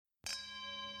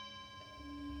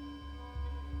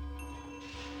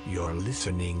You're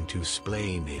listening to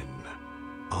Splainin'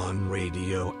 on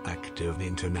Radioactive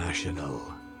International.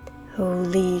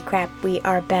 Holy crap, we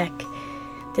are back.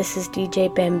 This is DJ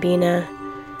Bambina.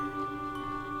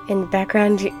 In the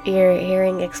background, you're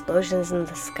hearing explosions in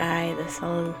the sky. The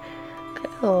song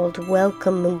called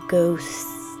Welcome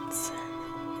Ghosts.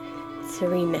 It's a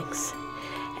remix.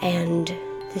 And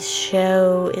this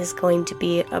show is going to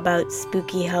be about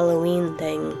spooky Halloween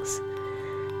things.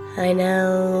 I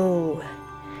know.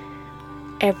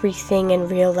 Everything in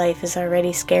real life is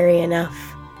already scary enough.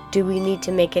 Do we need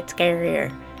to make it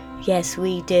scarier? Yes,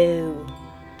 we do.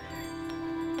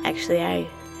 Actually, I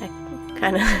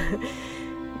kind of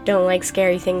don't like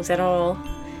scary things at all.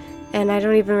 And I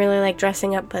don't even really like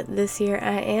dressing up, but this year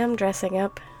I am dressing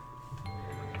up.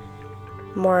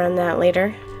 More on that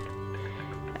later.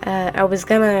 I was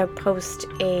gonna post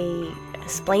a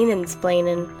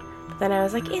splainin', but then I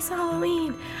was like, it's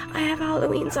Halloween! I have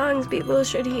Halloween songs people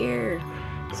should hear!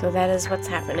 So that is what's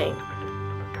happening.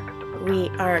 We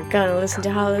are gonna listen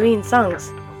to Halloween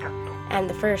songs. And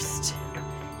the first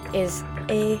is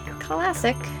a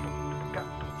classic.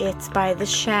 It's by the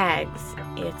Shags.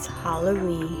 It's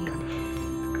Halloween.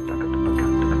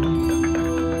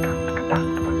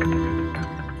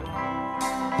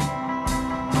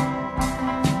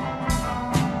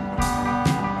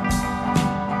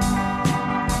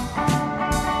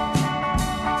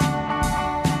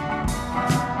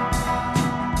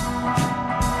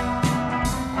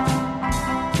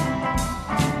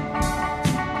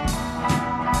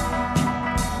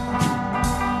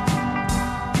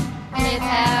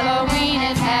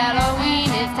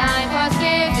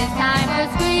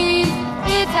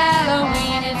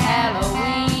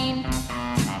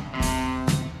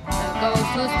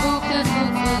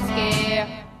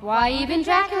 Why even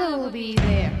Dracula will be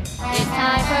there. It's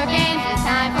time for games, it's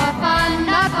time for fun,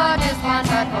 not for just one,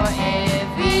 but for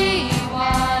everyone.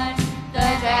 The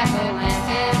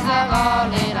jack-o'-lanterns are all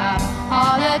lit up,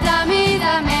 all the dummies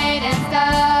are made and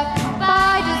stuff.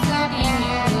 By just looking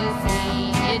you will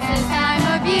see, it's this time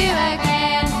of year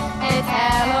again. It's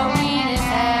Halloween, it's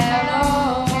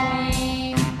Halloween.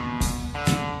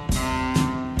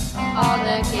 All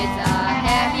the kids are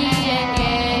happy and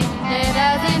gay, there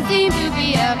doesn't seem to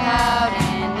be a cloud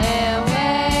in their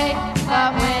way.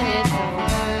 But when it's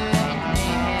over and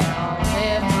they had all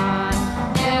their fun,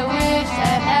 they wish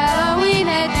that Halloween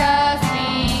had just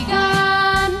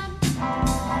begun.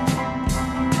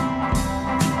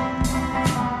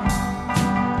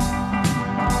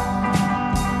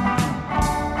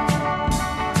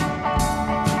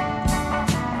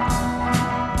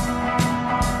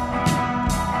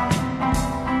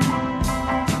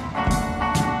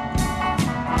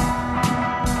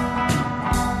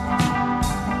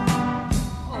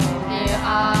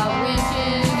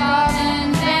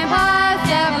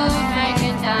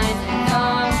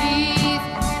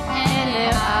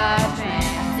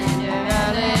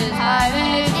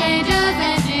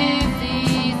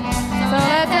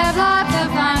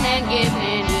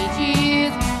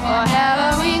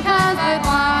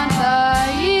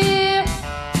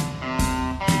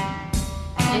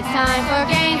 Time for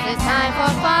games, it's time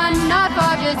for fun, not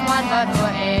for just one, but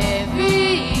for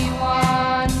everyone.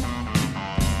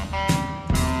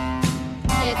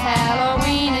 It's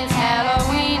Halloween, it's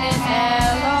Halloween, it's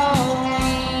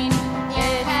Halloween.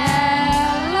 It's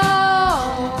Halloween.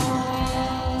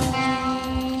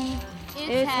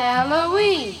 It's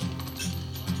Halloween.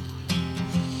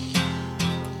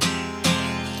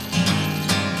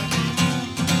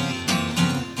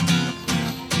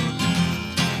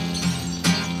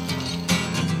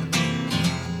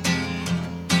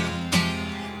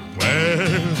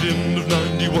 The end of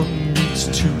 91 meets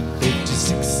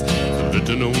 236. The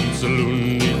little known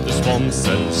saloon neath the swamps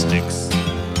and sticks.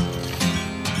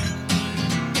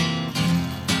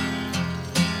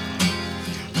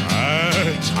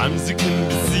 At times it can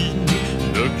be seen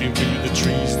lurking through the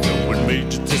trees, no one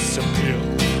made to disappear,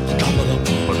 gobbled up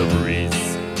by the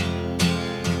breeze.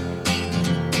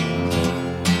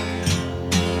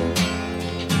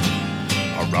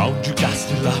 Around you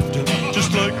ghastly laughter,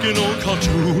 just like an old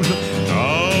cartoon,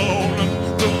 down at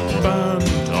the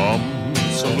Phantom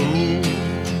Saloon.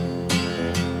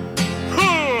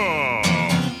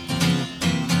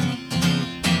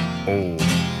 Oh.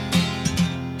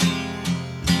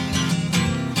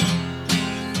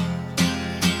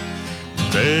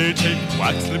 They take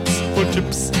wax lips for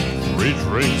tips, red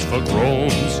rings for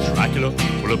groans. Dracula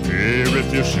will appear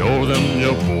if you show them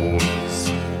your bones.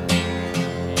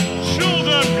 Show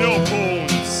them your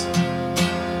bones.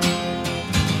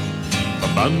 The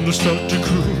band will start to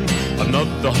croon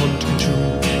another haunting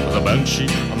tune the banshee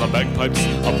on the bagpipes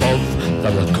above the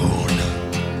lagoon.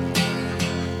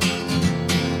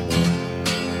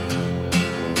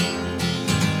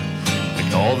 They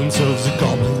call themselves the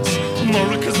goblins,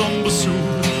 maracas on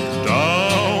bassoon,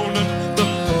 down at the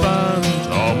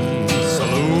Phantom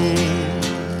Saloon.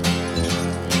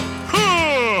 Ha!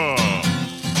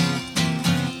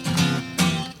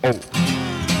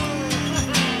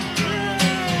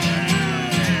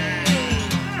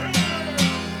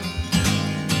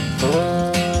 Oh.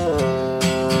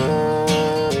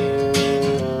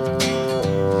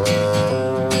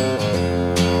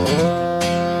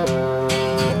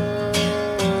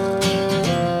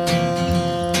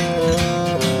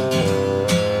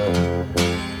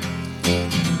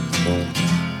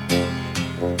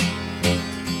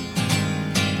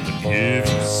 Give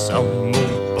you some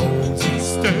more bones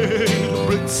instead of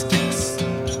breadsticks.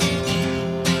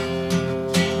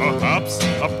 Perhaps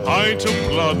a pint of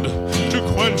blood to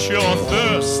quench your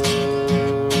thirst.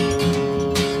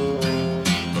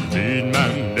 The lean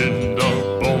man in the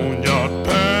boneyard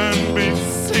pan be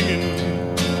singing.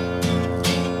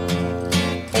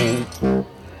 Oh,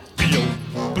 yo,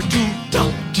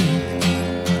 ba-doo-da-dee.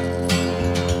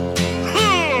 Oh.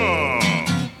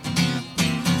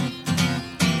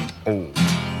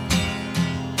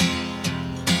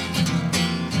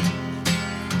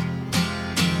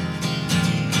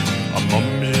 A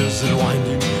mummy is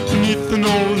winding beneath an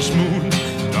orange moon,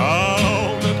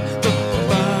 down at the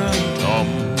Phantom,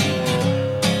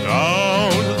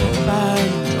 down at the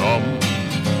Phantom,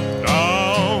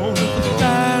 down at the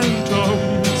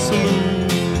Phantom Saloon.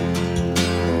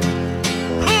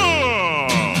 Ha!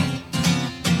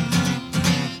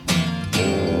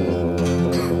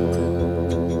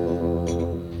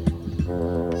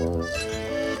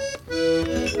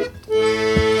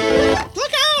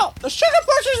 Look out! The sugar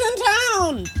pusher's in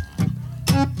town!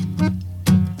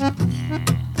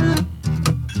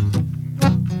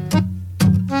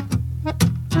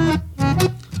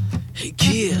 Hey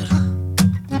kid,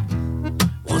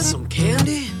 want some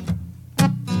candy?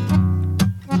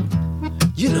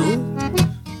 You know,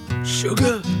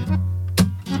 sugar.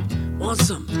 Want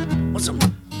some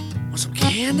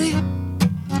candy?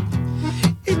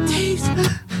 It tastes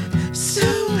so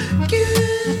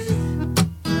good.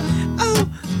 Oh,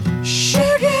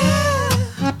 sugar.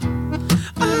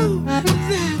 Oh, that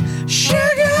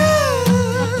sugar.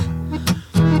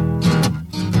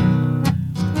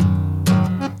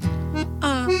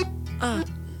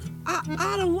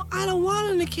 I don't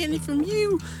want any candy from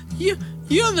you.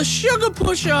 You're the sugar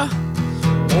pusher.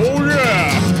 Oh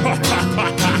yeah!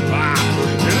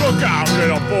 Look out,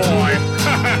 little boy!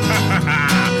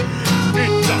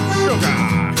 Eat some sugar!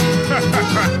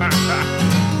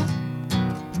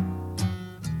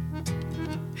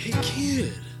 Hey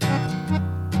kid,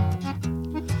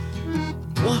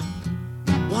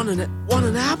 want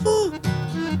an apple?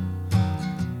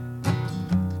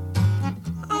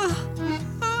 I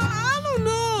don't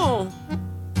know.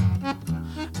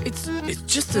 It's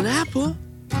just an apple.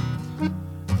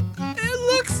 It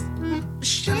looks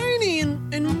shiny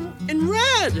and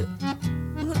red.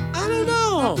 I don't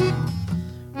know.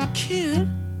 Kid,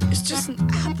 it's just an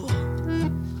apple.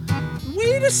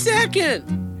 Wait a second.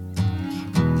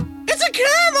 It's a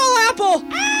caramel apple!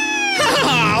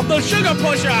 I'm the sugar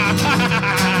pusher!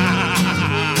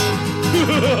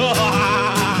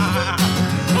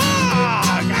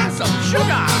 Got some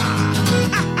sugar!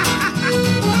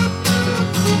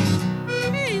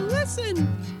 Hey, listen.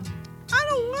 I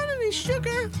don't want any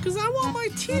sugar because I want my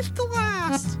teeth to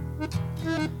last.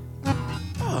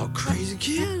 Oh, crazy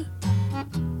kid.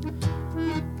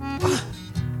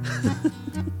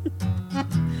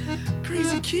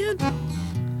 Crazy kid.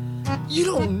 You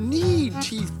don't need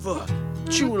teeth for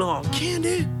chewing on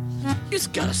candy. You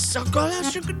just gotta suck all that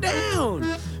sugar down.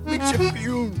 Makes you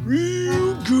feel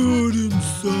real good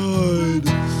inside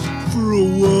for a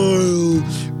while.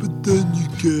 But then you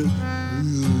get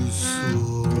really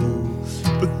slow.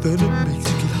 But then it makes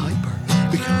you get hyper.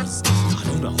 Because, I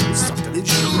don't know, it's something in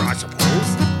sugar, I suppose.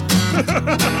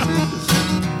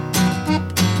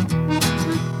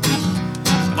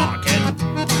 Come on, kid.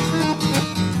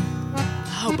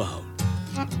 How about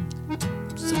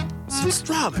some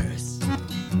strawberries?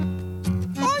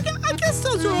 Well, I guess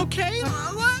those are okay.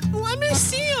 Let me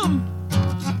see them.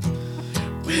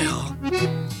 Well,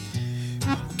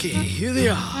 okay, here they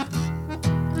are.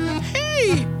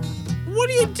 Hey, what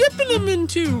are you dipping them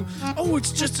into? Oh,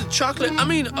 it's just a chocolate.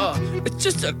 It's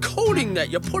just a coating that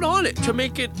you put on it to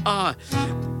make it,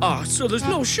 so there's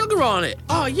no sugar on it.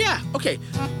 Oh, yeah, okay.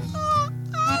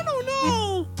 I don't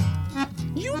know.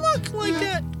 You look like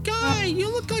that guy you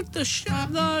look like the sugar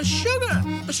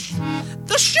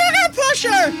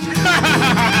pusher.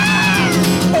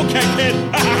 Okay, kid.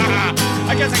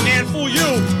 I guess I can't fool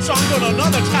you, so I'm going to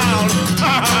another town.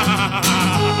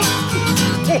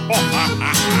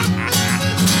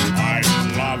 I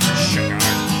love sugar.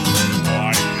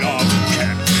 I love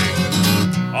candy.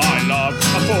 I love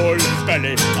a full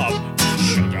belly of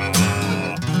sugar.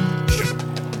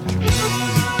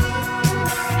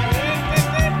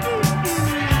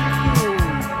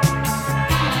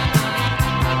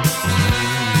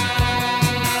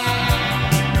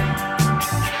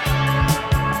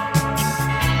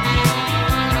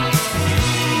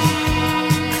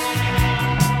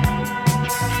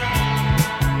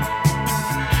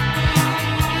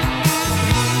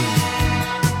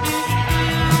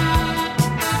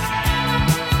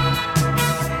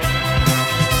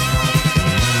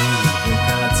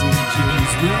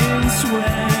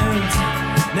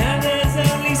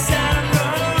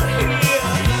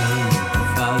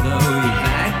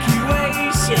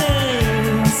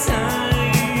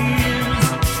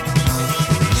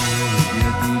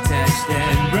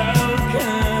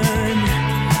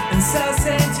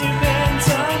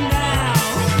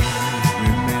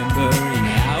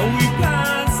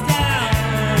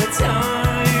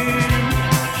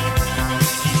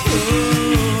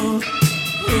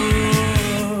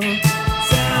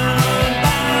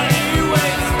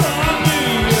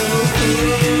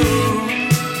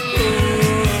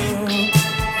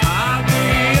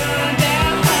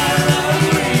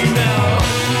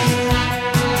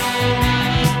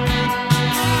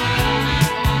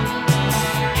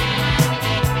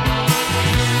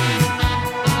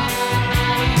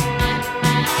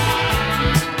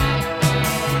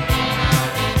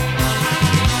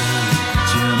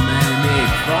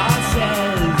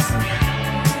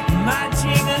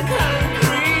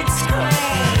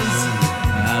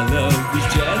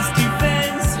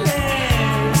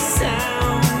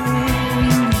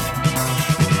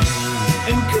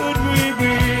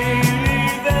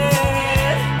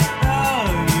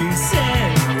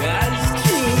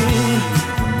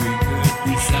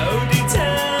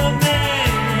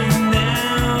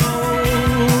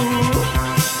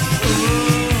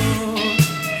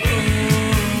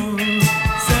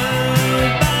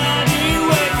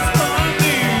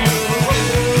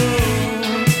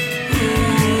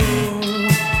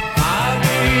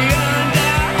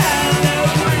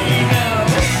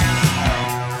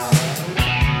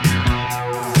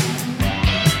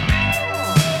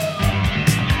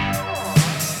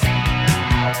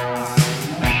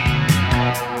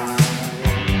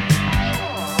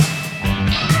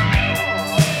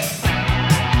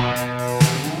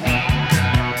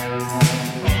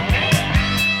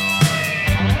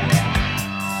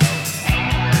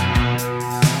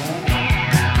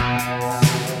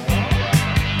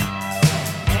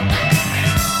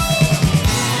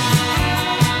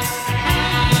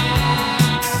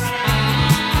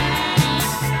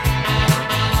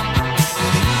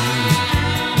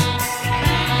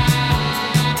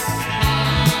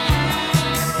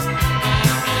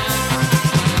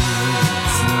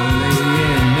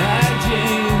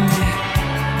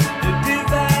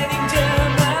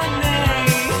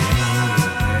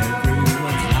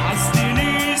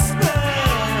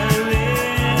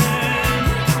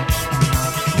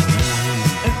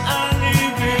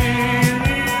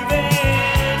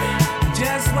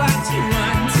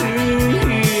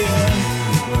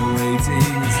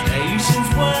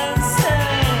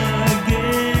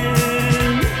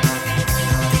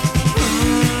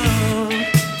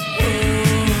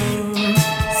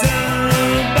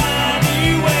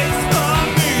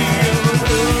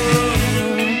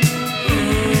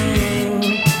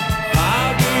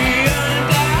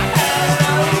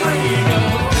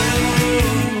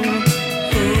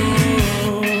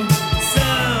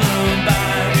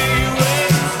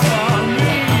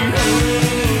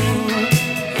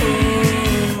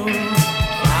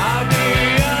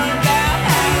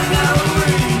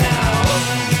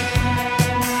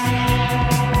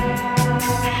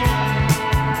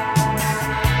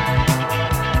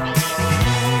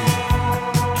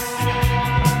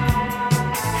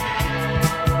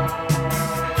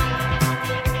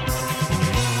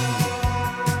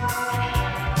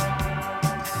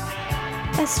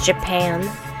 That's Japan.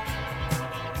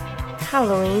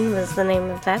 Halloween was the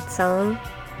name of that song.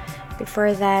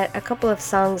 Before that, a couple of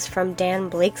songs from Dan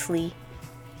Blakesley.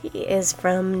 He is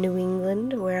from New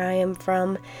England, where I am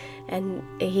from, and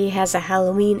he has a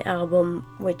Halloween album,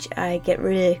 which I get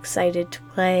really excited to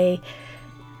play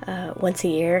once a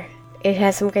year. It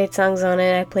has some great songs on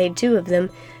it. I played two of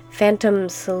them. Phantom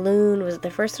Saloon was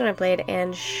the first one I played,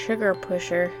 and Sugar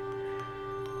Pusher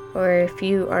Or if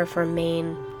you are from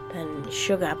Maine, then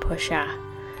Sugar Pusha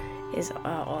is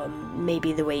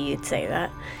maybe the way you'd say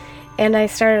that. And I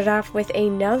started off with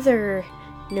another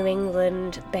New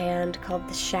England band called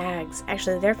the Shags.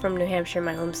 Actually, they're from New Hampshire,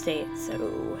 my home state, so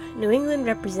New England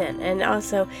represent. And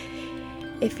also,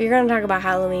 if you're going to talk about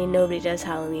Halloween, nobody does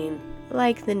Halloween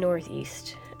like the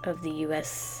Northeast of the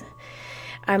U.S.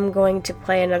 I'm going to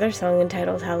play another song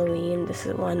entitled Halloween. This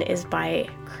one is by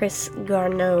Chris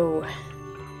Garneau.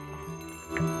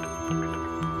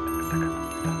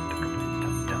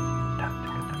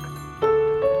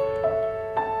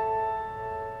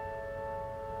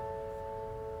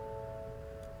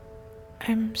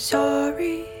 I'm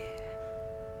sorry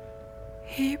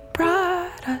he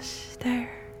brought us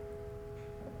there.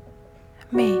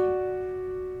 Me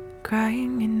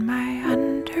crying in my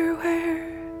underwear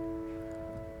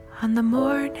on the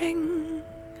morning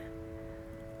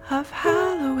of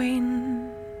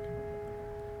Halloween,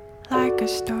 like a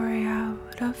story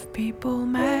out of People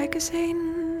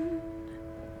magazine.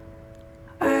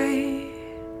 I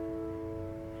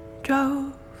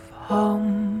drove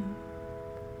home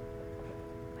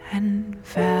and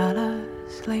fell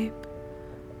asleep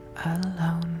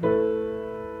alone.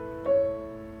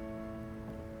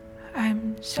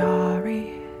 I'm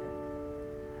sorry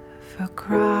for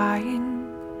crying.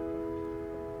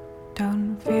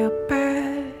 Don't feel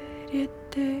bad, you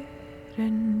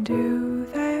didn't do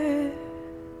that.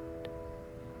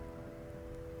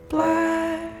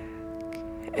 Black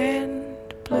and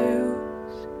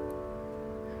blues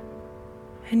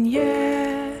and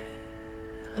yellows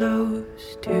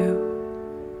too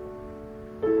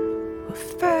will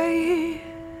fade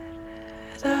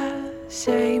the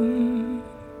same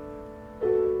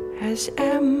as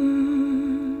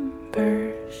embers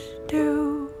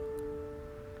do.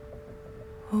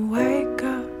 We'll wake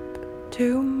up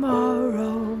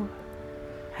tomorrow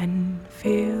and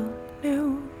feel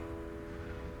new.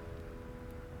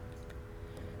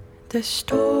 The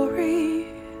story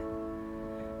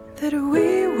that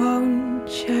we won't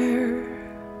share,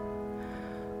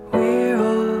 we're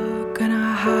all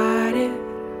gonna hide it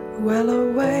well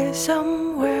away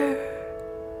somewhere.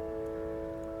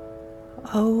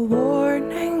 A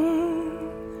warning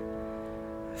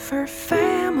for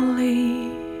family,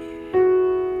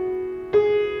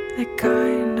 the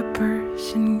kind a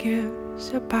person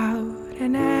gives about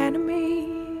an enemy.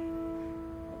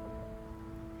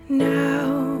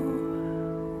 Now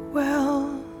well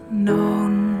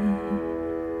known,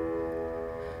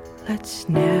 let's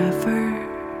never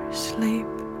sleep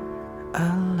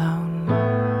alone.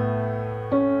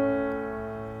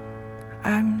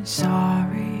 I'm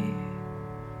sorry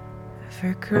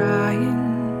for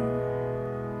crying.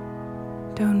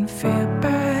 Don't feel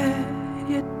bad,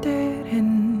 you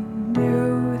didn't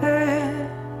do that.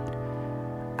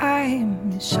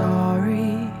 I'm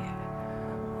sorry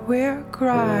we're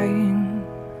crying.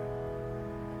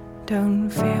 Don't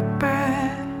feel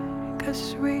bad,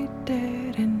 'cause we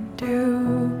didn't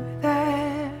do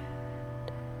that.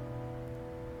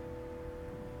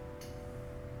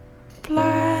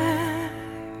 Black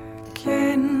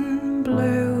and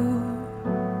blues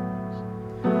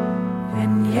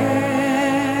and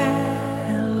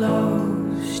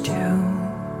yellows too,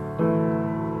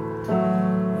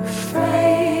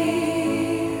 fade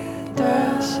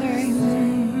the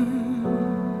same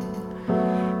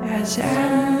as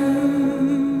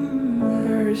embers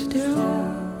do.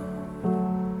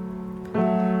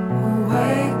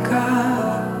 Wake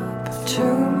up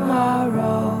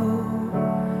tomorrow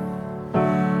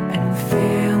and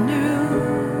feel new.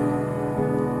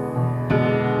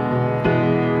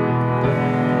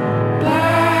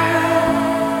 Black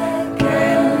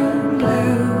and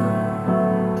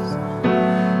blues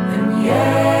and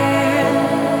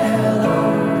yellows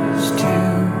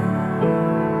too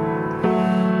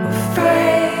will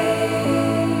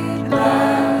fade the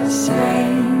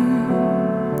same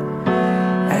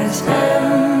as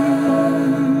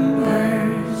embers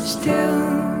do.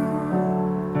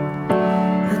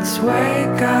 Let's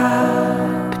wake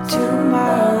up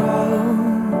tomorrow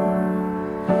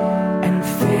and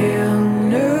feel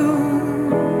new.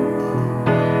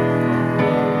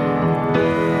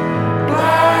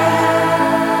 Black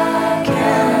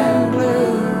and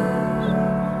blues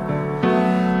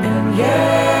and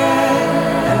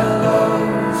yellows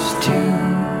too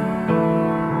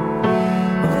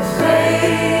will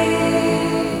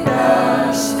fade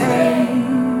the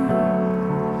same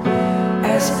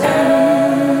as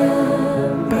embers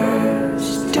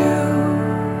do.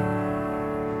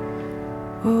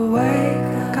 We'll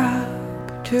wake up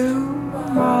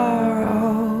tomorrow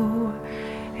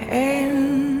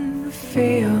and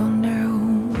feel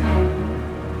new.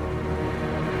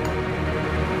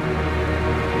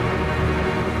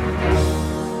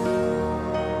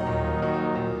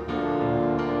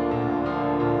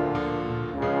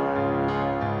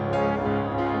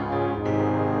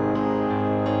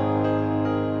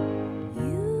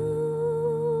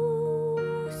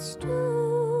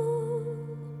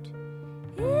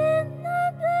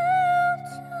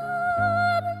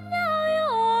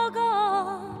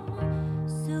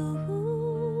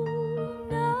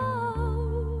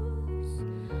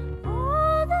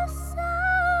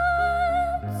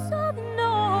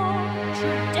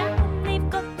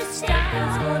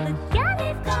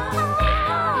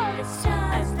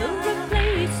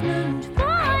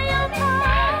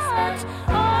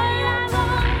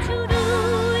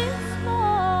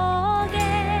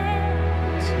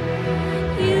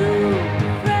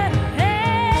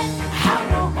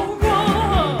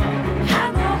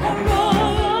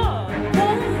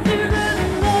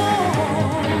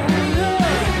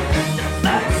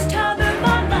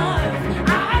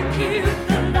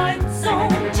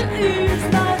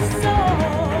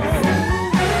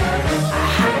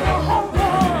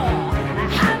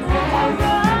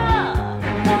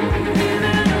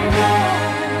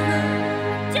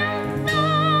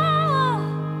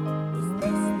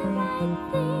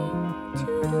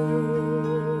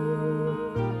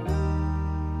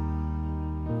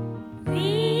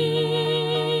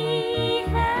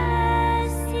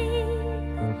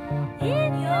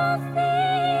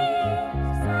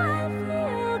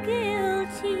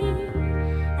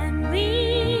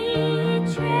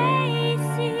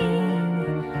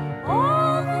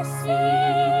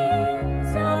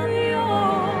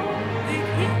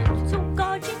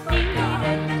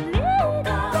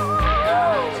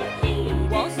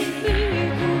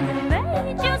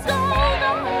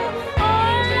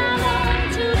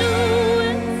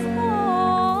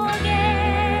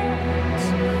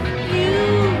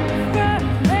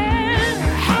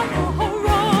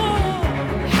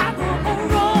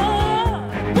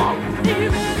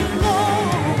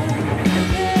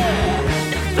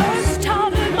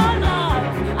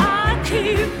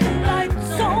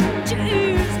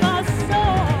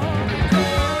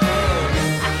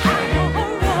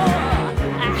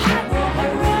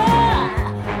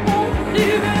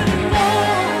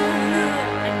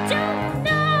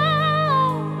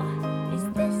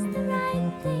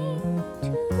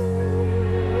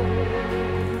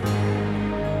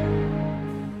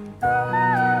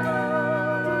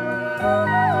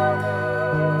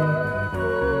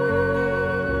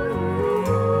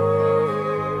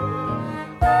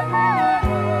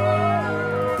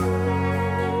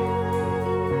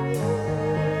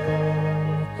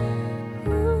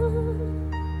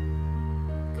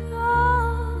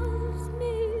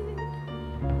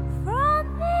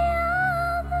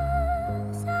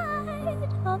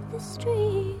 the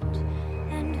street,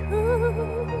 and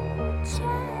who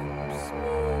chaps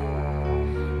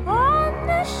me on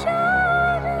the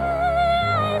shoulder.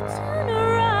 I turn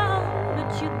around,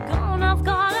 but you're gone. I've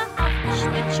got a hunch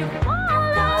that you're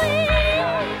following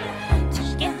to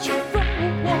get you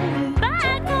rolling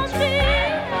back on me.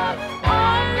 All I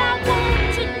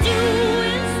want to do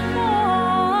is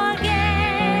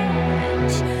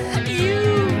forget you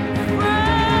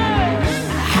first.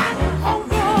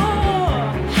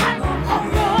 Horror,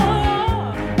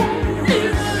 won't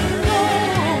leave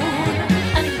alone.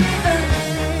 And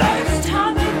first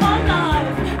time in my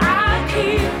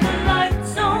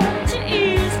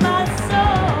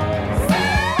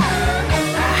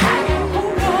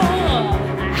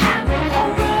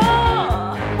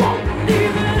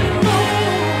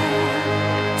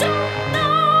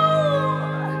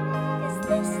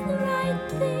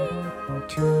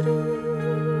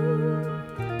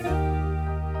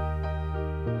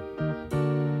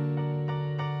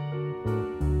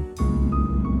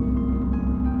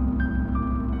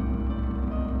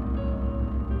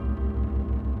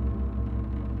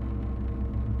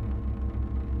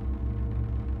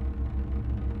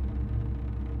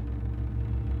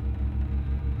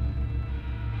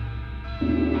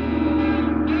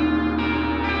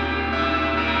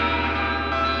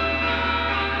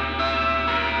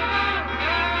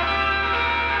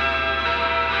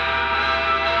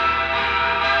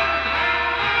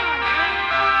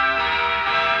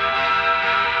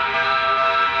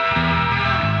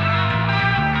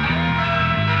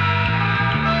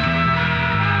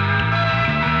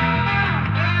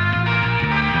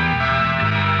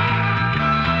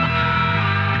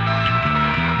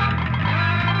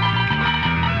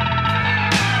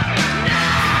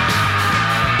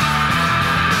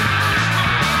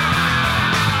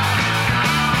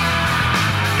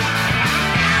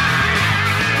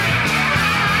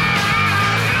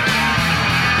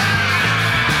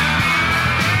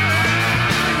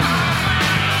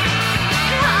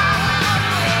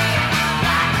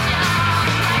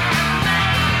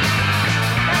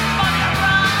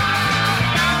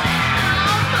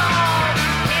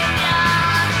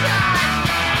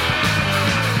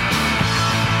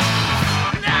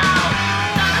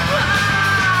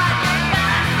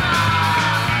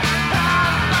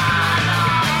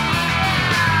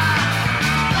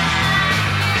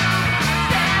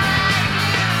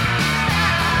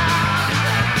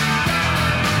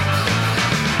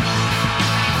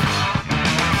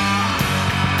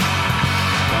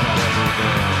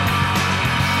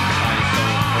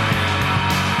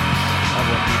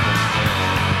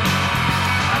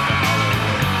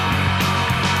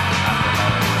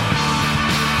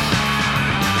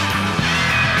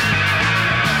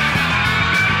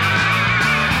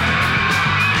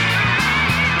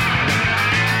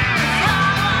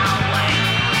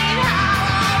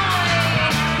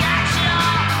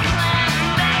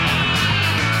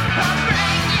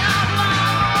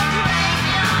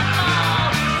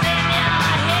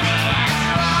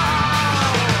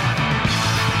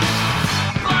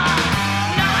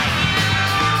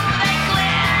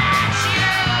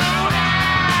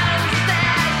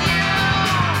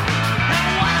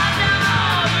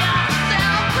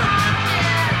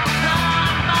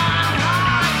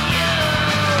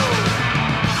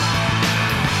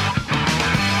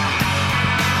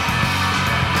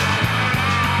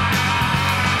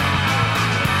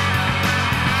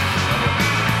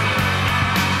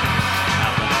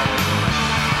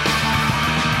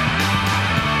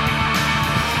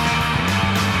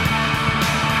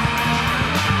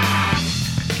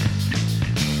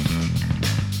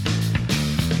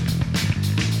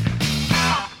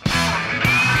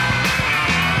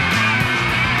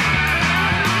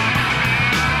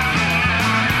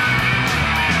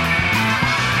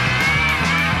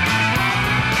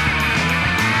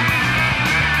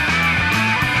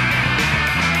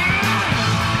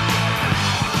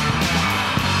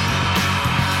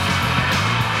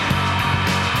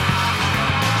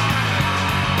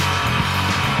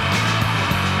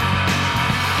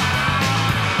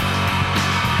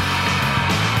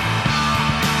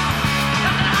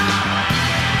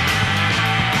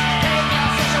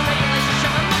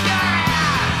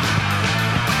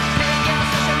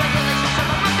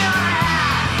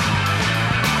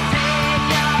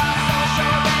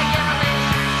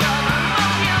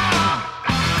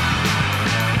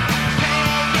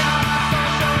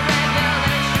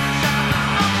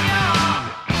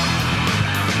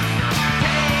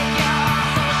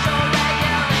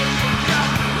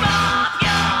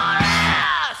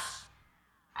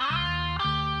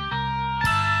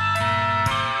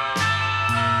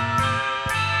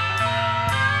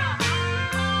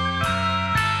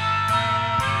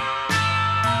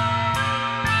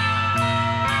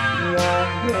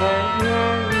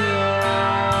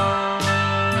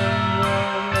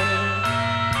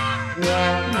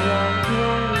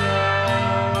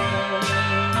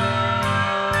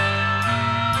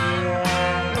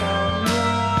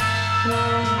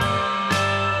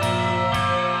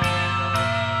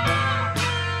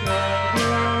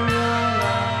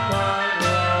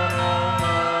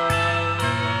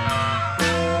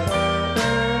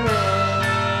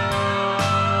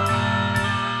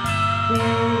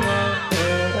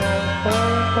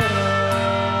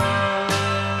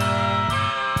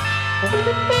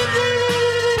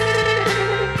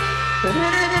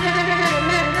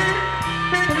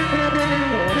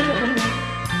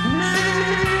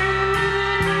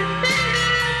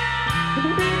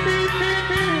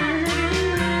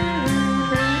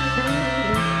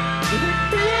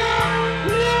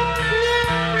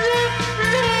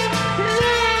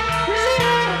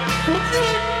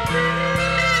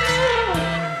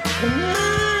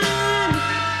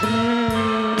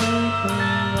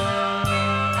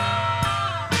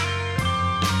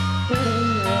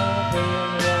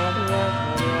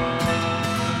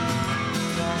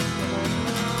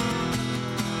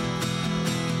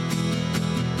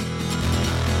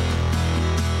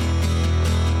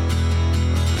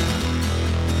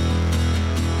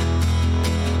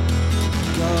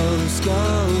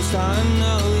ghost, I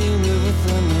know you live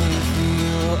within me.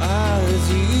 Feel as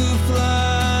you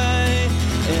fly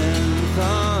in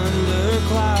thunder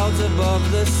clouds above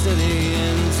the city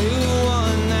into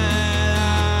one that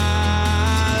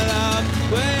I love.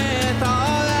 With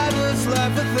all that was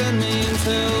left within me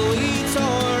until we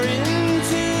tore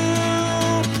into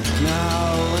now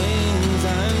wings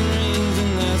and rings,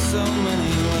 and there's so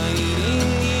many waiting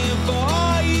here for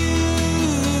you.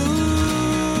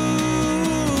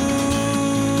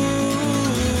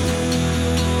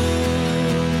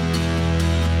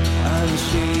 And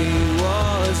she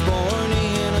was born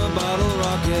in a bottle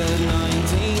rocket,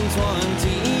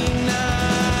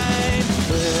 1929,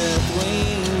 with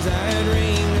wings that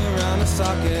ring around a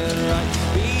socket right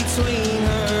between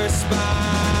her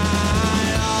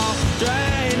spine, all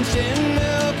drenched in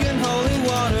milk and holy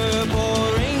water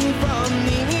pouring from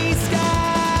the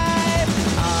sky.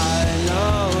 I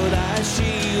know that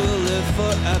she will live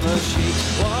forever, she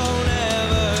won't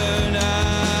ever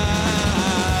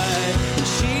die. And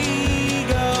she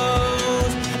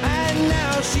goes, and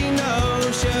now she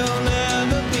knows she'll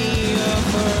never be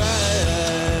afraid.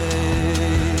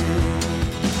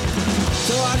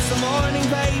 So watch the morning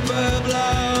paper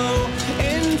blow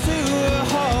into a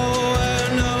hole where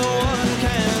no one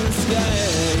can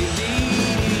escape.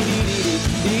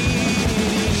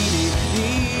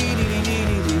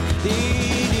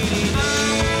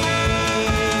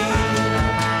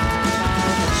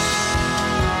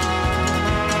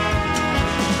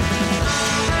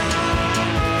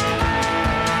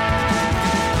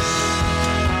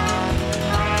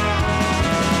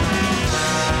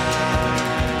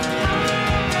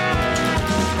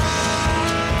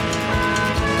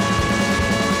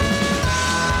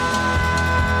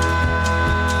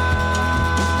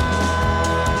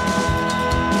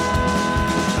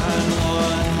 And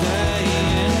one day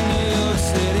in New York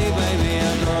City, baby, a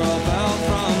girl fell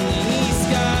from the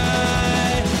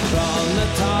sky, from the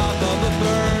top of a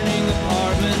burning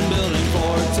apartment building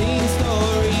 14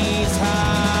 stories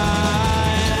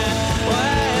high.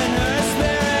 When her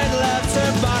spirit left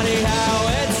her body, how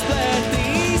it split the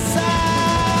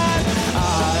side. I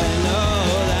know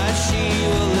that she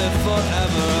will live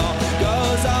forever. All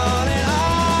goes on and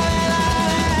on and on,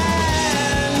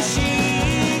 and she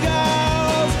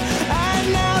goes, and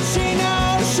now she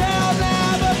knows she'll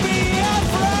never be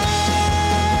afraid.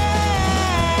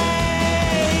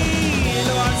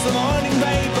 Watch the morning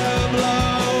paper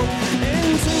blow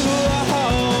into a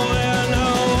hole where no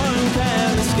one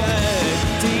can escape.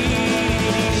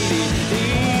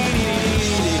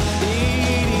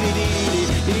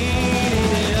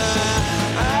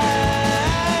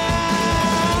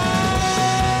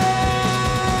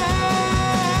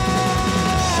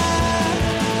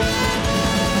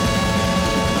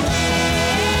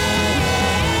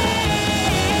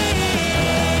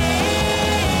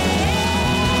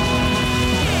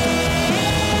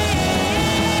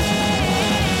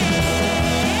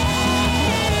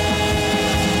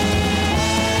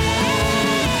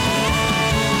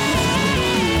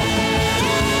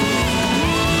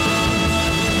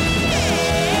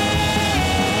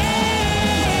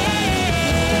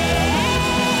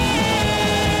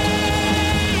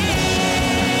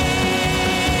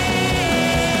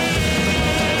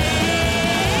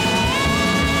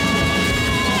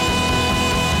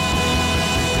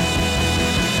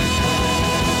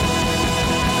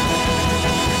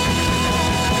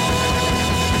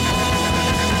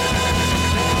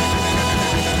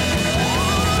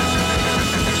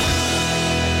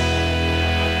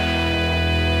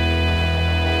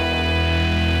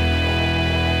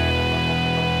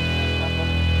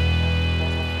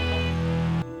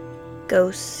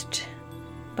 Ghost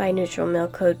by Neutral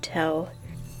Milk Hotel.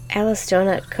 Alice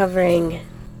Donut covering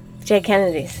Dead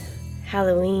Kennedys,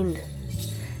 Halloween.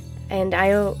 And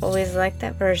I always liked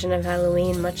that version of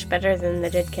Halloween much better than the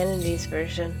Dead Kennedys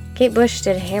version. Kate Bush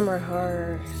did Hammer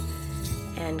Horror,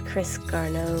 and Chris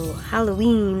Garneau,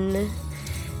 Halloween.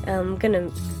 I'm gonna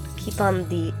keep on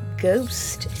the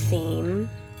ghost theme.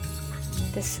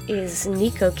 This is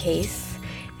Nico Case,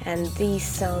 and the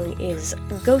song is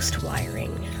Ghost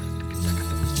Wiring.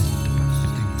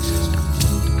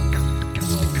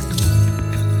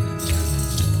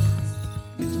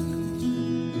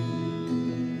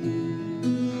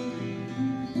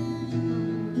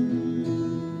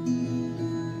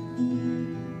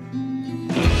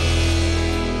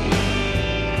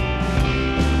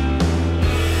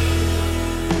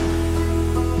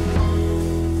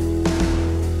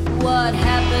 What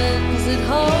happens at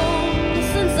home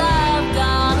since I've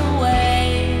gone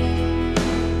away?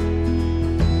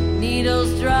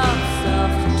 Needles drop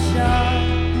soft and sharp,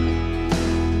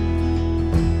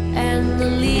 and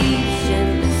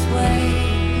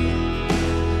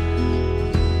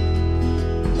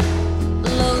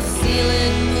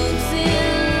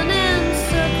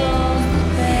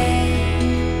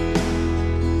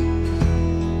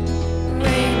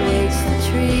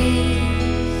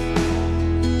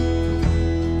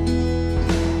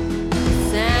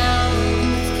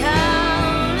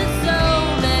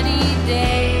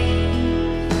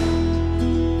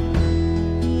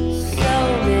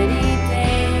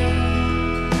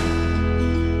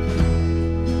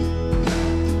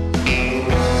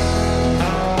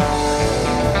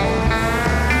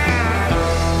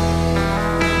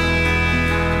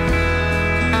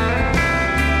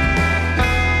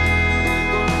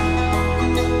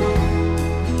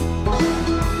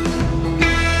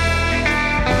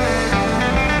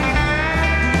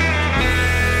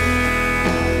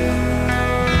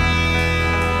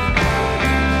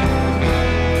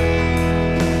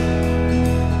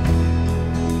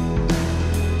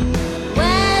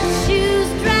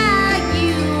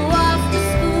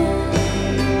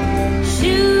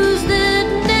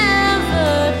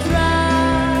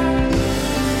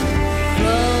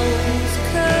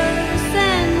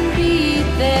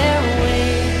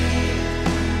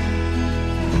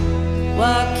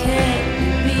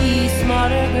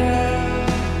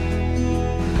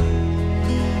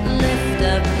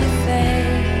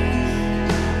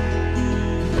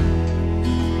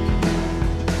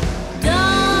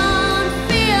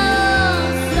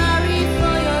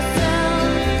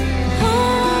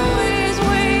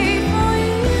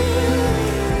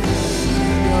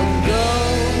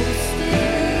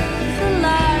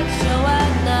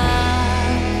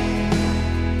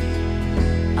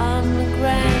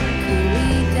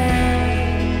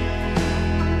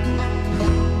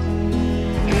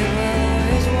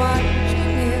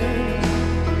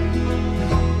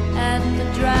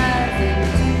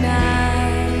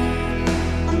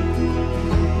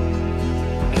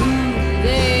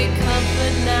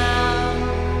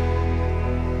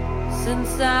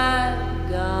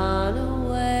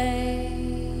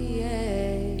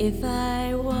If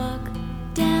I walk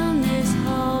down this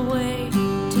hallway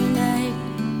tonight,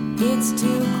 it's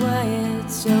too quiet,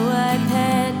 so I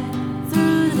pad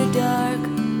through the dark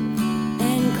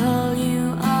and call you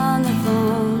on the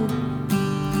phone.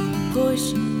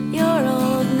 Push your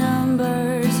old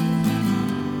numbers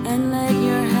and let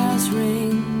your house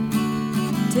ring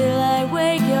till I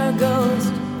wake your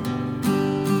ghost.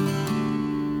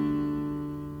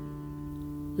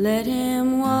 Let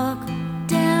him walk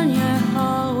down your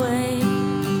hallway.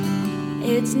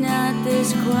 It's not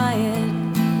this quiet.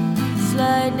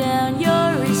 Slide down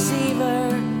your receiver,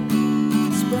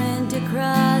 sprint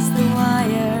across the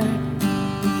wire.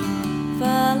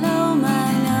 Follow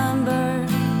my number,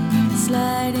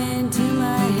 slide into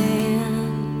my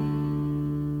hand.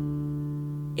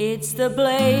 It's the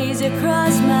blaze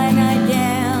across my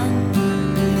nightgown.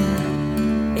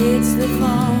 It's the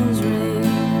phone's ring.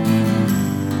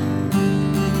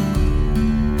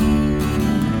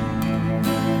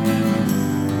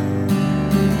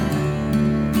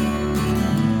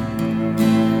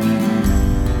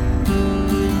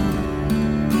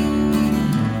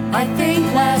 I think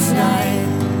last night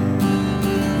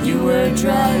you were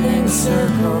driving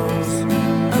circles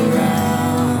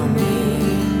around me.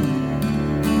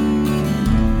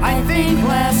 I think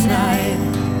last night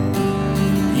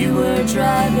you were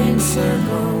driving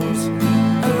circles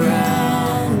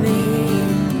around me.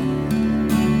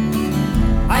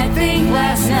 I think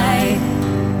last night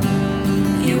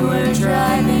you were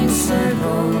driving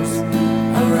circles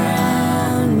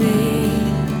around me.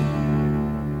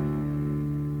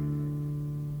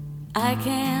 I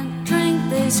can't drink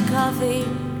this coffee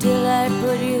till I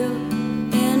put you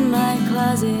in my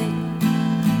closet.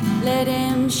 Let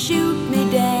him shoot me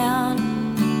down,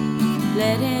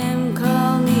 let him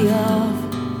call me off.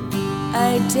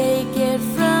 I take it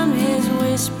from his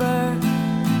whisper,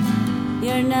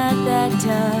 you're not that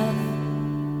tough.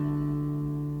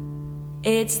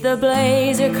 It's the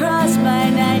blaze across my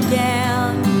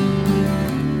nightgown.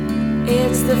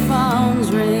 It's the phone's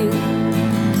ring.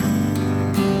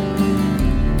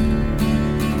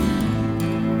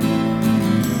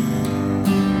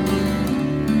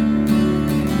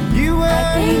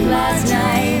 I think last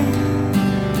night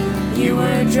you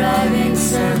were driving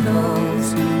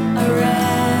circles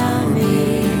around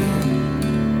me.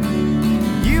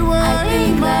 I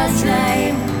think last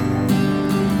night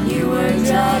you were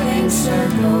driving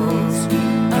circles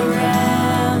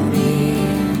around me.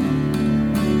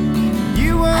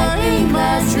 I think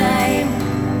last night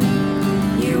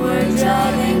you were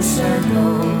driving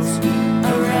circles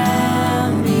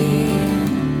around me.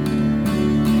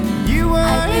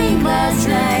 I think last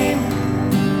night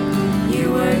you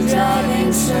were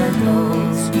driving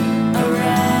circles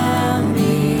around me.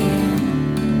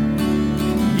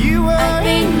 I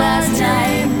think last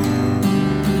night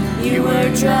you were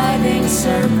driving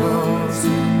circles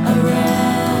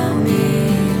around me.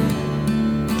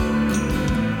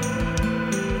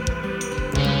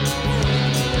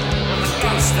 The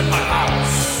ghost in my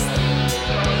house,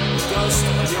 the ghost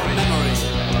of your memory,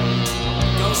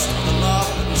 the ghost of the love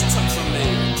that was took from me.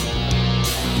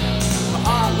 But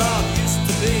our love used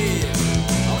to be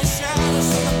only shadows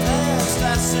of the past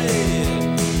I see.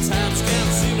 Times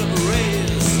can't seem to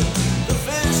erase the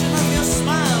vision of your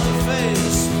smiling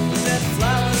face, the dead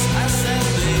flowers I sent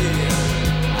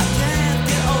thee.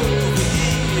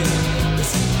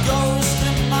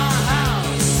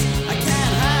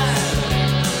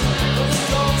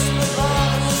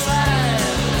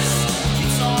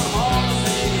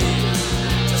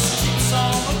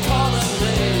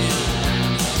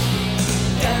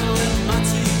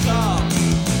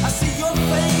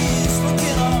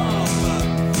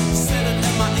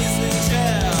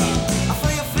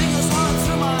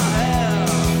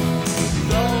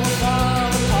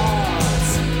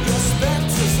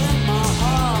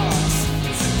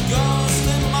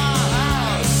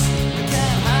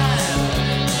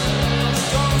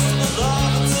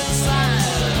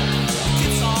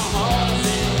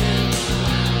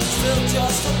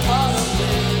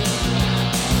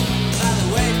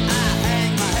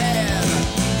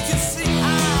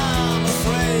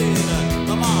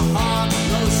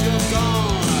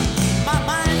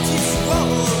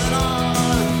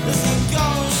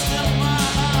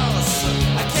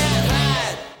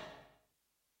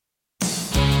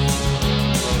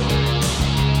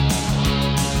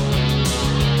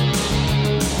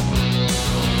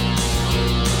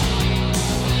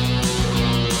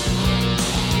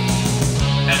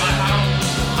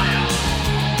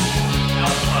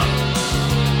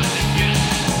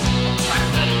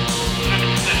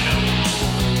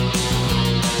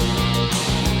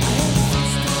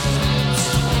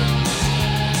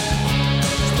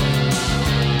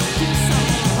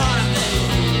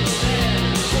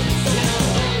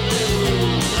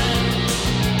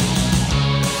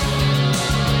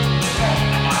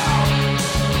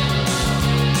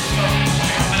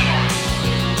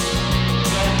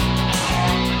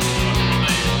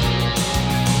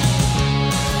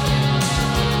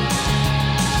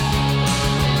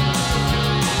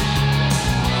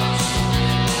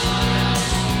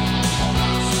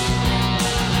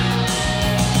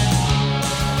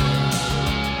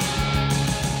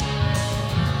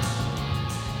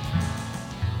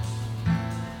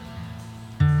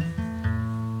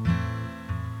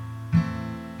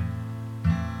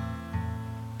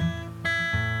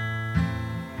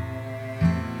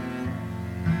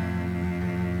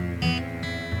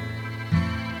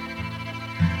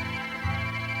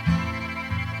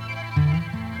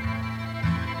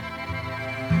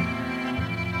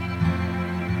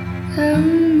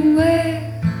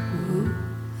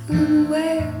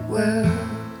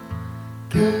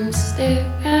 I'm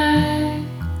staying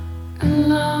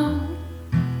alone.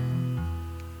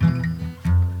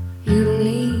 You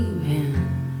leave him,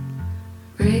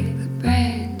 break the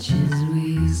branches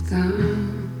we's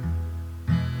gone.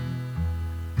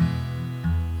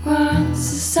 Once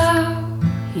I saw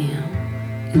him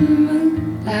in the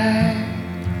moonlight,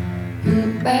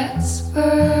 and the bats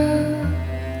were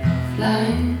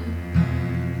flying.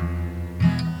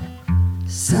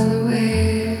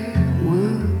 Somewhere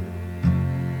warm,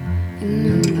 and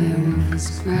the werewolf was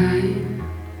crying.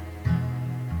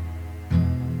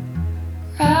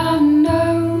 I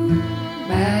know,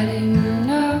 nobody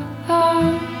knows,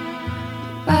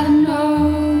 nobody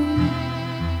knows,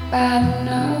 nobody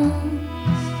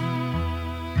knows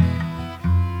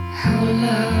how I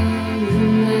love a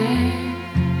man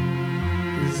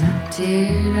as I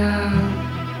teared off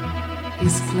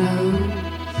his clothes.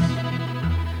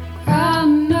 I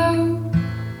know,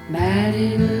 nobody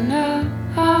knows,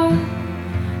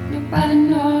 nobody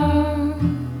knows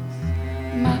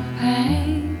my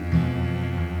pain.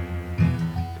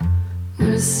 When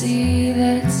I see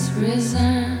that it's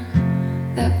risen,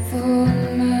 that full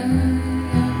moon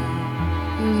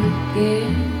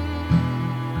again.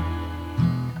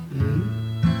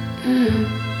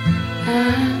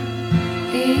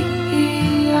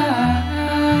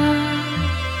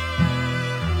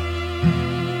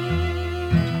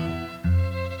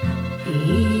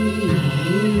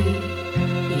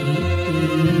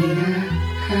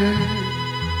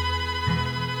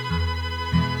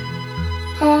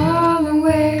 All the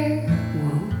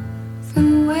werewolf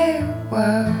and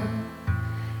werewolf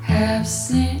have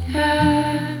sympathy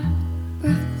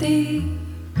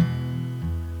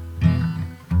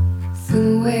for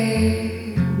the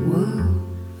werewolf,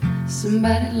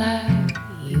 somebody like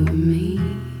you and me.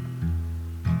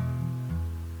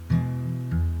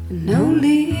 No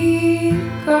legal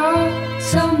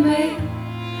soulmate,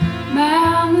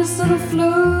 man, this little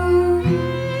flute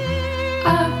I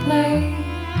play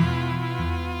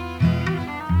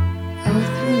all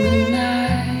through the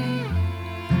night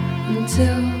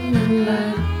until the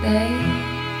light of day.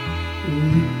 We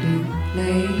do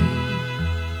play.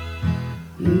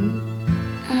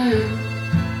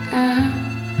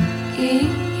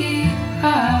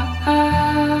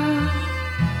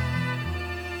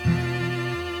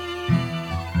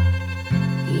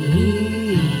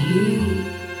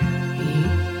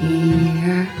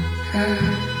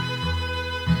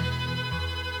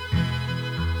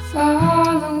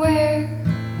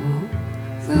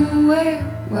 For the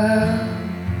werewolf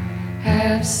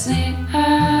have sympathy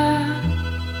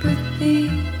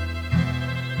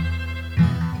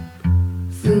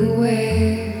for the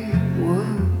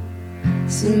werewolf,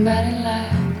 somebody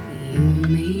like you and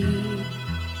me.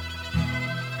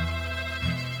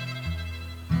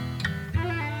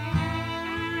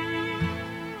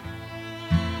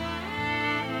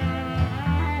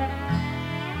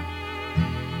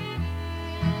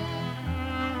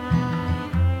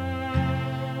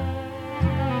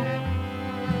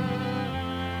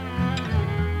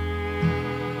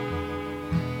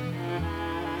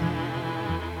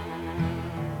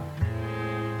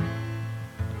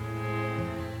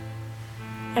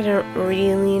 I don't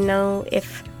really know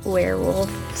if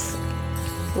werewolves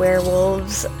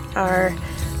are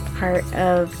part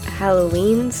of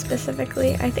Halloween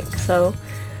specifically. I think so.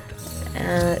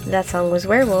 That song was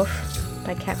Werewolf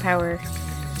by Cat Power.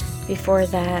 Before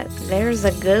that, There's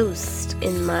a Ghost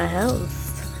in My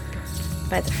House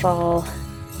by The Fall.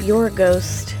 Your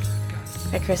Ghost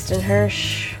by Kristen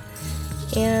Hirsch.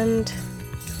 And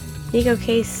Nico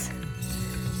Case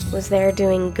was there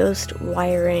doing Ghost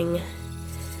Wiring.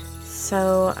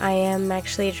 So I am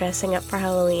actually dressing up for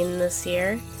Halloween this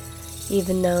year,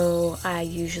 even though I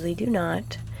usually do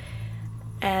not.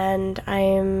 And I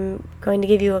am going to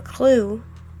give you a clue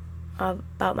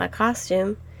about my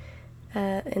costume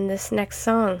in this next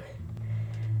song.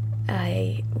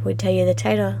 I would tell you the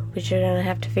title, but you're going to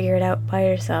have to figure it out by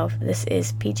yourself. This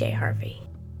is PJ Harvey.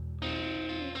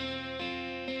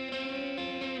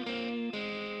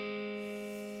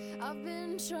 I've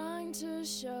been trying to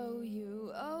show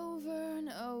you over and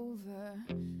over.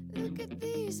 Look at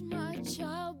these, my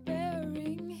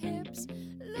childbearing hips.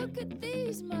 Look at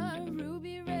these, my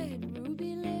ruby red,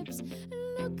 ruby lips.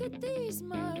 Look at these,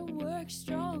 my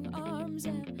work-strong arms.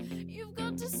 And you've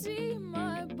got to see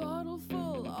my bottle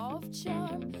full of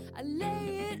charm. I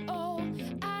lay it all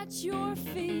at your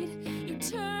feet. You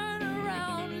turn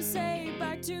around and say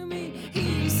back to me.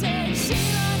 He said,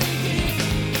 Sheila the King,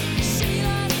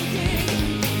 Sheila the King.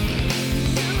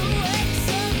 You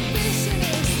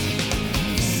exhibitionist,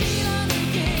 Sheila the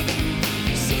King,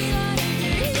 Sheila the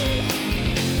King.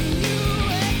 You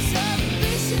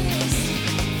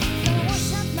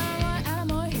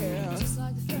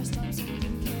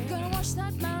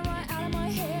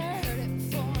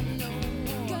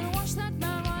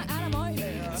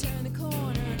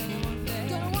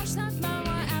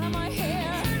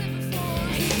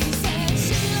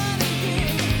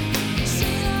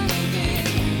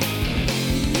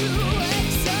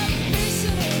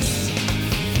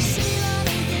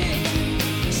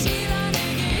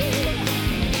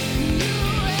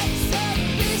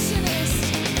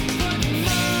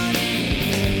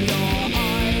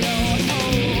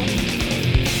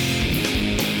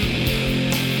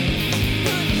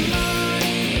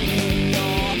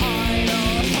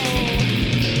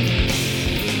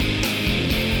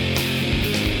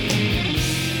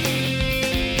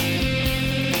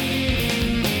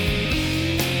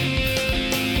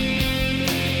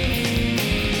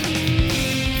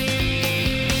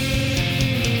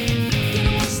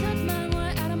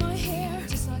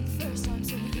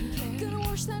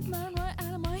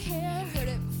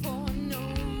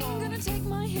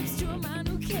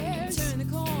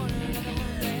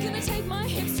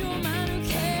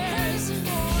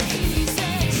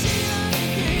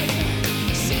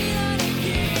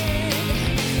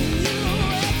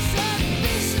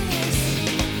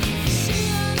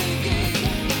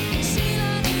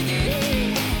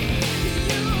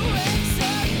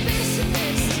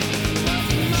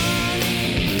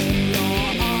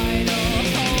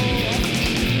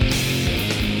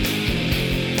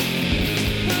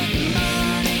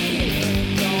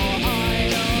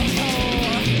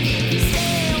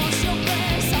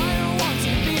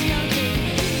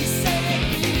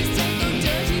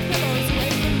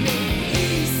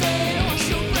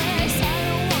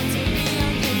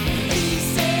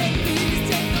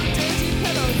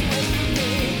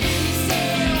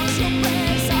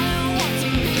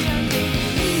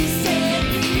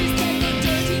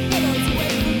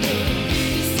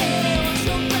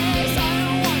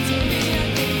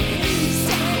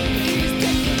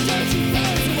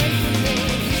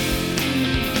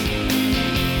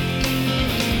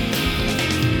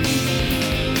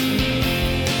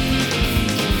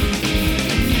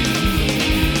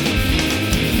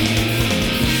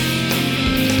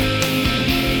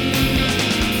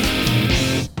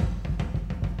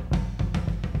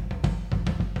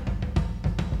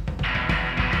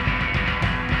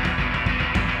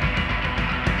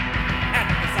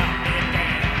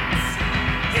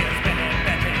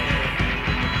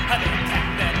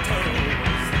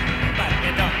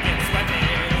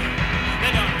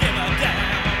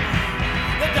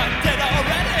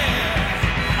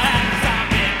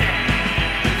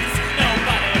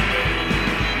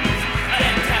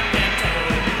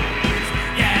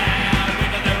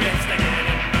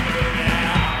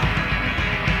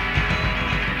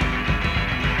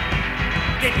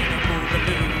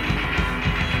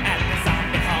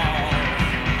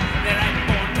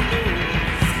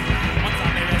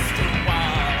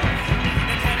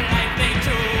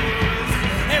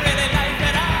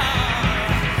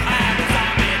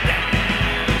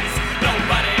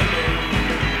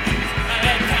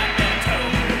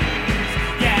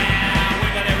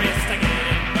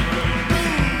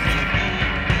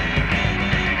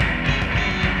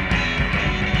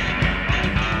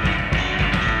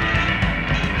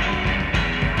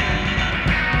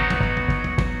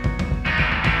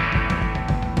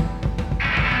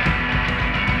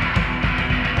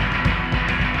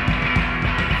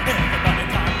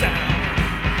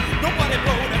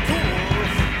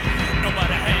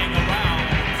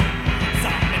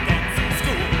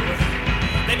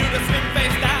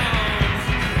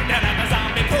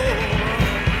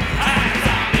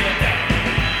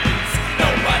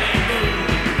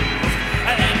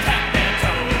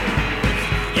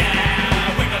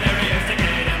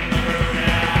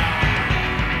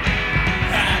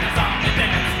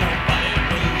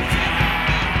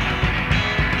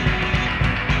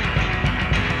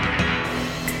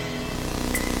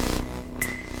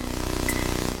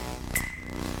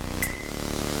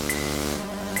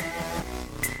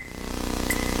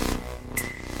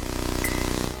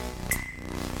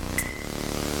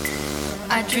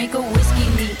I drink a whiskey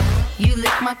neat, you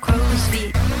lick my crow's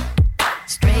feet.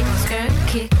 Straight skirt,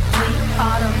 kick, tweet,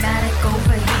 automatic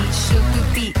overheat. Sugar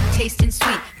beat, tasting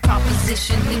sweet,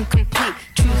 proposition incomplete.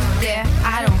 Truth there,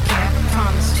 I don't care,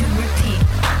 promise to repeat.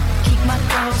 Keep my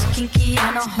girls kinky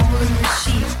and a hole in the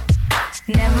sheet.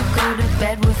 Never go to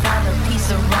bed without a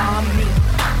piece of raw meat.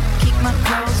 Keep my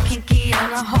girls kinky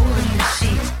and a hole in the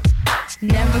sheet.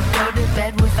 Never go to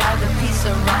bed without a piece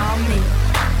of raw meat.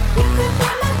 You could be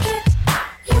my kid,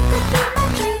 you could be my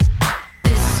kid.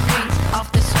 Discreet,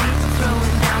 off the street,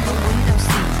 throwing down the window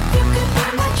seat. You could be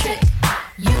my trick,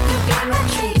 you could be my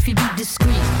treat. If you be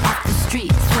discreet, off the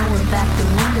street, throwing back the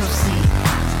window seat.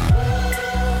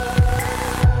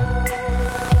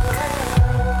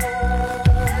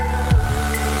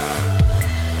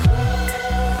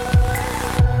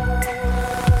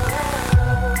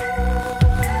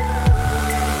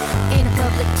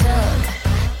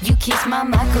 Kiss my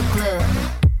Michael glove.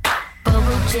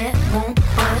 Bubble jet won't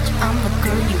budge. I'm the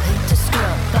girl you hate to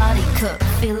scrub. Body cup,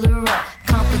 fill her up.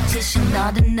 Competition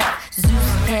not enough.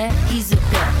 Zeus hair, he's a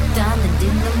bet. Diamond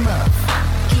in the muff.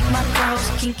 Keep my girls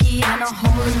kinky and a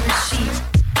hole in the sheet.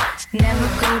 Never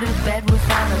go to bed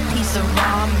without a piece of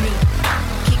raw meat.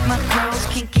 Keep my girls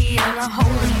kinky and a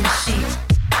hole in the sheet.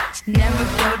 Never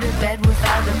go to bed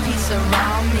without a piece of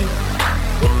raw meat.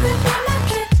 You could be my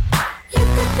kid. You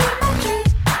could be my kid.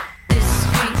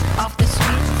 Off the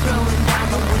street, throwing down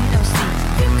the window seat.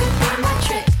 You could be my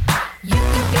trick, you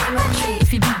could be my treat.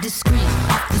 If you be discreet,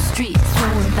 off the street,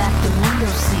 throwing back the window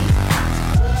seat.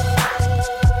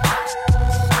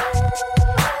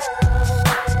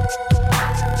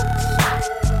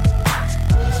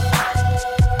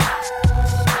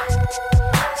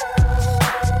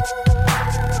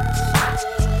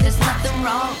 There's nothing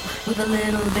wrong with a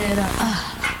little bit of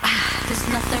There's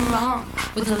nothing wrong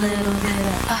with a little bit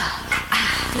of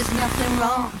There's nothing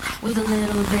wrong with a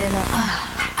little bit of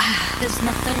There's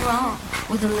nothing wrong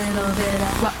with a little bit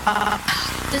of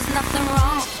There's nothing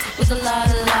wrong with a lot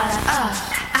of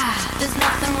There's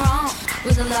nothing wrong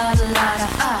with a lot of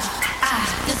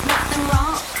There's nothing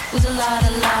wrong with a lot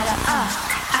of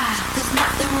There's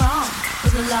nothing wrong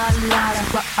with a lot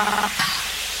of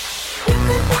You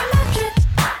could be my kid,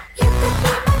 you could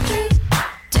be my kid.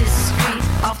 Discreet,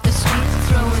 off the street,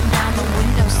 throwing down the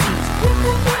window seat. You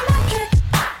could be my kid.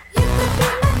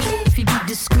 If you be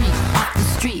discreet, off the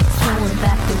street, throwing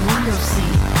back the window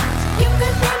seat. You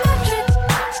could be my kid,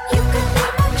 you could be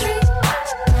my treat.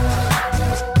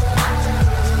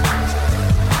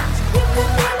 You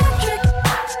could be my kid,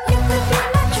 you could be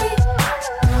my treat.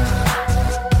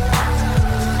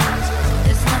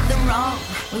 There's nothing wrong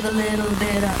with a little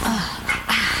bit of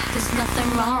There's nothing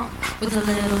wrong with a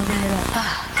little bit of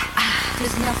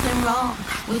There's nothing wrong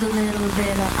with a little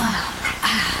bit of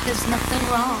There's nothing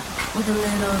wrong with a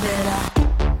little bit of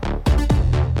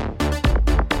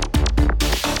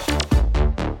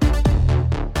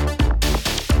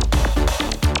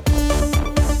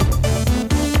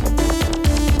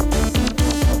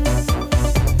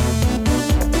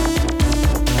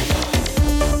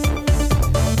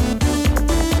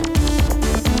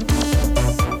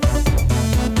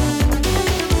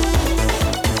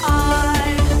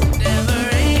Never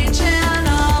age and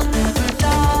I'll never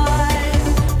die.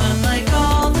 Unlike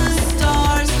all the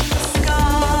stars, sky.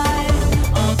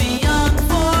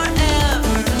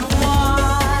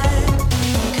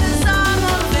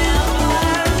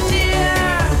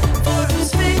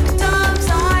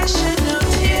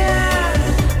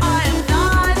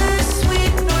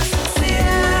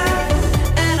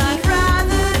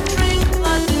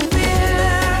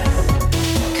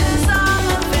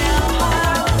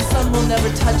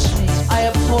 touch me. I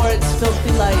abhor its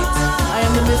filthy light. I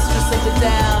am the mistress of the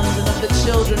damned and of the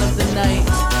children of the night.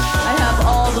 I have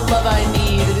all the love I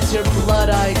need. It is your blood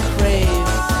I crave.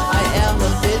 I am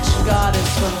a bitch goddess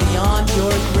from beyond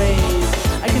your grave.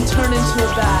 I can turn into a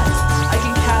bat. I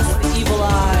can cast the evil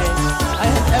eye. I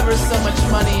have ever so much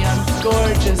money. I'm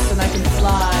gorgeous and I can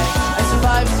fly. I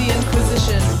survived the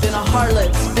Inquisition, been a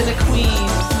harlot, been a queen.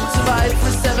 Survived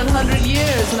for 700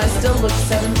 years and I still look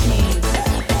 17.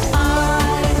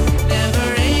 I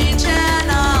never age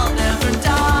and I'll never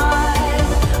die.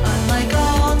 Unlike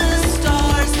all the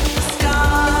stars in the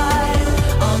sky,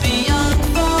 I'll be young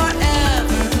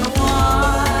forever.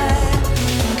 Why?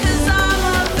 'Cause I'm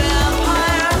a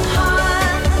vampire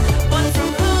hun, one from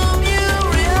whom you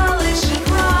really should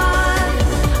run.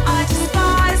 I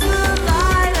despise the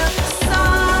light of the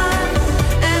sun,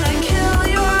 and I kill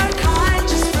your kind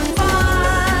just for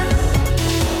fun.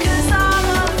 'Cause I'm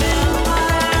a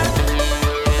vampire.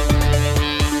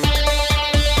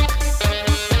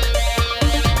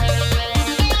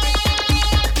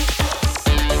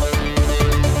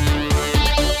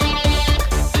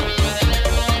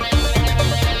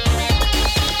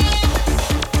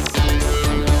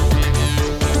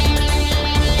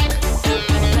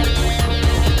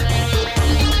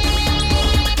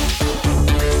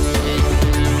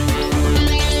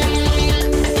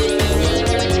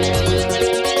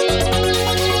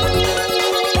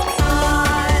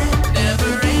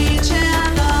 Never age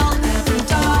and I'll never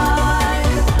die.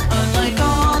 Unlike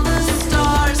all the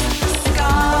stars in the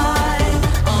sky,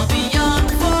 I'll be young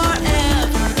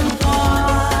forever.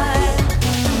 Why?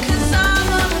 'Cause I'm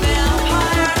a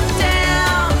vampire.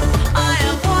 Damn, I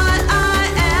am what I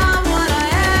am, what I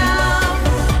am.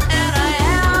 And I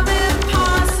am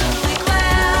impossibly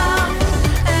glam.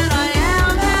 And I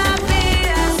am happy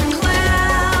as a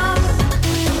clam.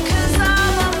 'Cause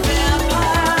I'm a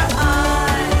vampire.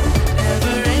 I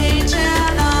never age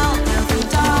and I'll never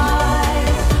die.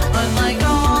 Unlike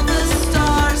all the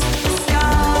stars in the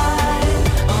sky,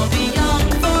 I'll be young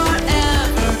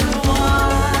forever.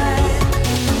 Why?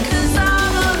 'Cause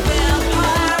I'm a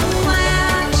vampire.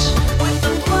 Blanche with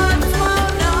the blood flow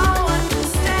no one can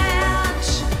stanch.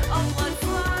 A blood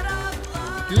flood of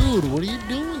blood. Dude, what are you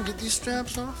doing? Get these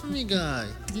straps off of me, guy.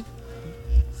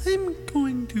 I'm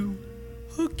going to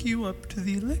hook you up to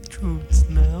the electrodes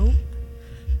now.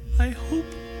 I hope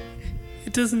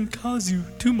it doesn't cause you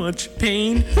too much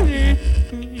pain.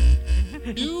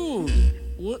 Dude,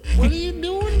 what are you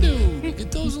doing, dude?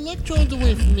 Get those electrodes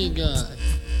away from me, guy.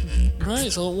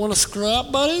 Alright, so want to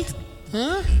scrap, buddy?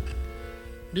 Huh?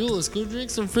 Dude, let's go drink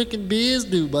some freaking beers,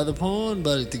 dude, by the pond,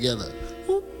 buddy, together.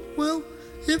 Oh, well,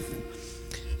 if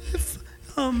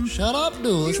Shut up, dude.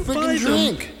 Let's you buy freaking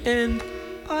them drink. and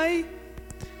I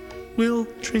will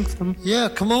drink them. Yeah,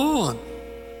 come on.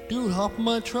 Dude, hop in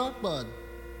my truck, bud.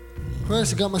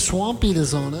 Christ, I got my swamp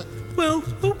eaters on it. Well,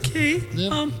 okay.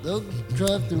 They'll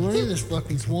drive through any of this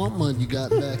fucking swamp mud you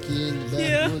got back here in the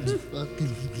backwoods.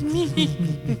 Fucking.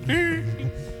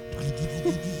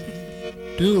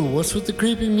 Dude, what's with the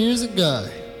creepy music guy?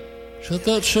 Shut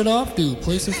that shit off, dude.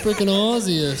 Play some freaking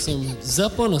Ozzy or some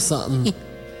Zeppelin or something.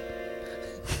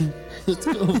 Let's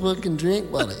go fucking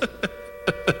drink, buddy.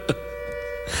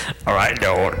 All right,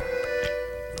 dude.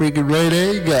 Freaking right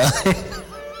A guy.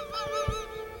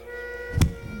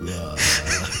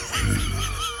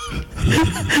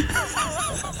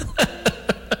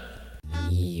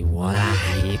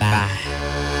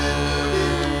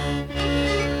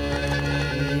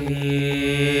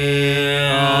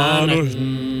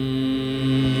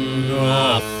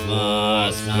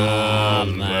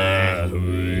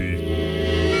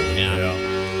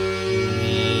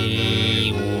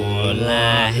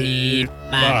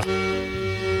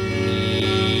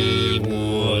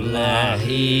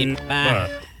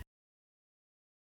 Bye.